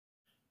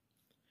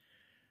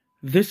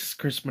This is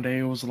Chris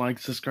Medeos. Like,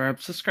 subscribe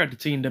to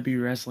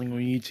TNW Wrestling on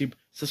YouTube,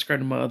 subscribe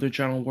to my other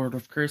channel, World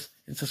of Chris,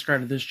 and subscribe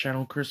to this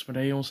channel, Chris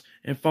Medeos,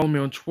 and follow me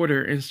on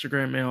Twitter,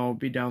 Instagram, and I'll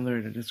be down there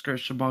in the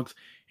description box.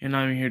 And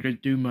I'm here to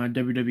do my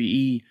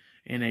WWE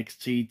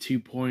NXT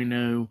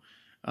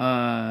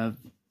 2.0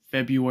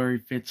 February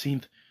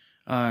 15th,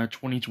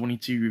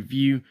 2022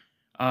 review.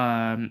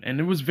 And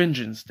it was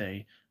Vengeance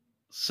Day.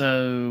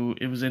 So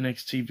it was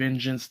NXT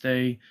Vengeance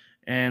Day.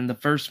 And the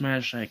first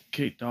match that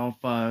kicked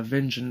off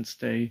Vengeance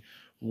Day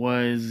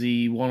was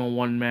the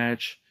one-on-one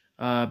match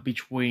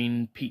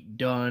between Pete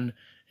Dunne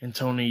and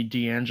Tony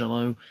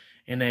D'Angelo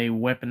in a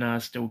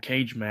weaponized steel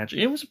cage match.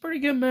 It was a pretty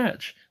good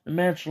match. The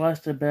match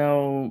lasted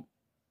about,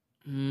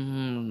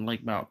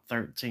 about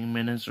 13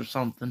 minutes or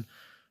something.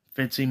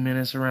 15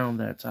 minutes around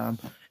that time.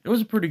 It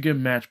was a pretty good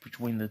match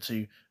between the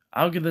two.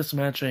 I'll give this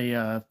match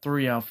a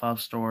 3 out of 5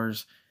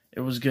 stars. It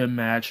was a good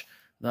match.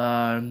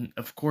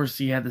 Of course,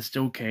 he had the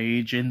steel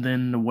cage, and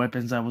then the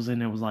weapons that was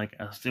in it was like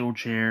a steel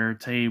chair,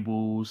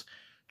 tables,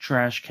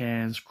 trash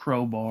cans,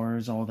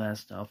 crowbars, all that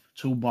stuff,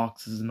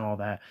 toolboxes, and all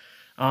that.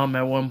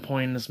 At one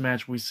point in this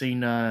match, we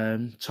seen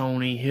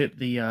Tony hit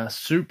the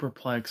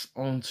superplex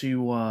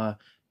onto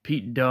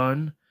Pete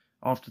Dunne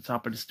off the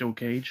top of the steel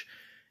cage,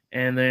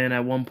 and then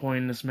at one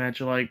point in this match,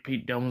 like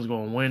Pete Dunne was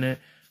going to win it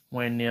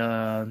when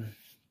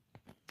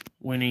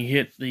he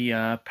hit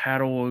the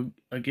paddle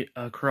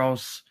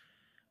across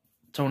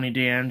Tony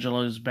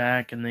D'Angelo's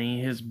back, and then he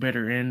hit his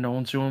bitter end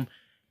onto him,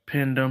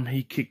 pinned him.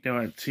 He kicked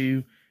out at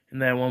 2,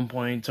 and then at one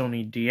point,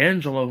 Tony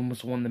D'Angelo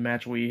almost won the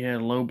match where he had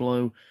a low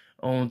blow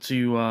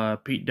onto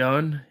Pete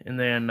Dunne, and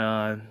then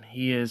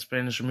his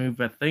finisher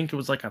move, I think it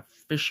was like a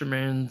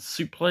fisherman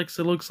suplex.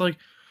 It looks like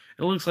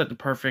the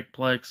perfect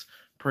plex,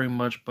 pretty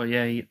much. But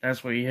yeah,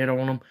 that's what he hit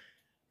on him.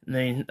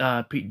 And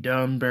then Pete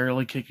Dunne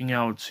barely kicking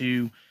out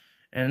 2,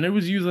 and it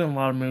was using a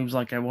lot of moves.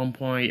 Like at one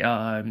point,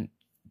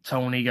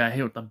 Tony got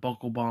hit with a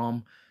buckle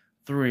bomb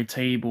through a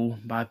table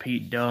by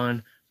Pete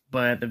Dunne.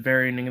 But at the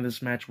very ending of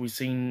this match, we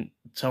seen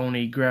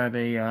Tony grab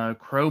a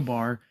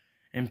crowbar,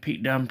 and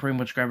Pete Dunne pretty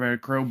much grabbed a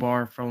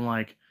crowbar from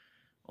like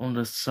on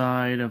the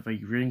side of a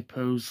ring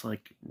post,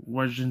 like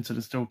wedged into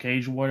the steel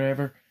cage or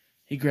whatever.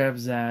 He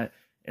grabs that,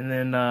 and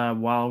then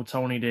while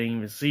Tony didn't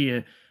even see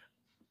it,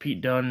 Pete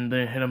Dunne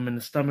then hit him in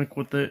the stomach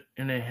with it,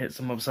 and then hits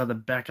him upside the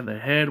back of the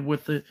head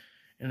with it,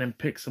 and then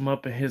picks him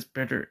up and hits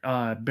bitter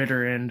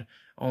end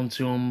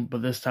onto him,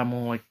 but this time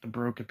on like the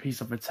broken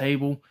piece of a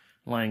table,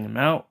 laying him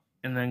out,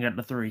 and then got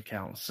the 3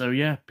 count. So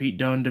yeah, Pete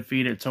Dunne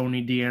defeated Tony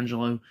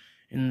D'Angelo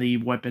in the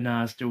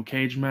weaponized steel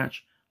cage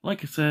match.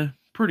 Like I said,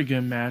 pretty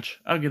good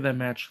match. I'll give that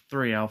match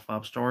 3 out of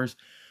 5 stars.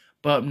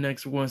 But up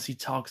next, we're going to see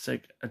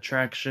Toxic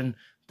Attraction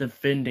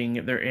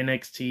defending their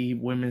NXT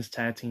Women's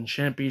Tag Team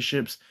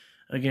Championships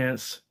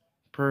against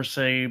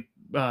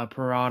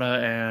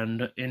Parada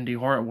and Indy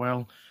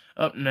Hartwell.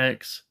 Up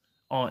next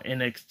on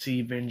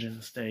NXT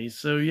Vengeance Day.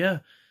 So yeah,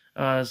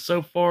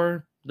 so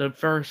far the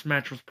first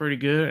match was pretty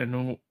good,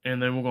 and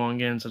then we're going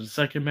to get into the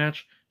second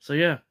match. So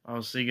yeah,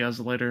 I'll see you guys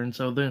later.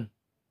 Until then.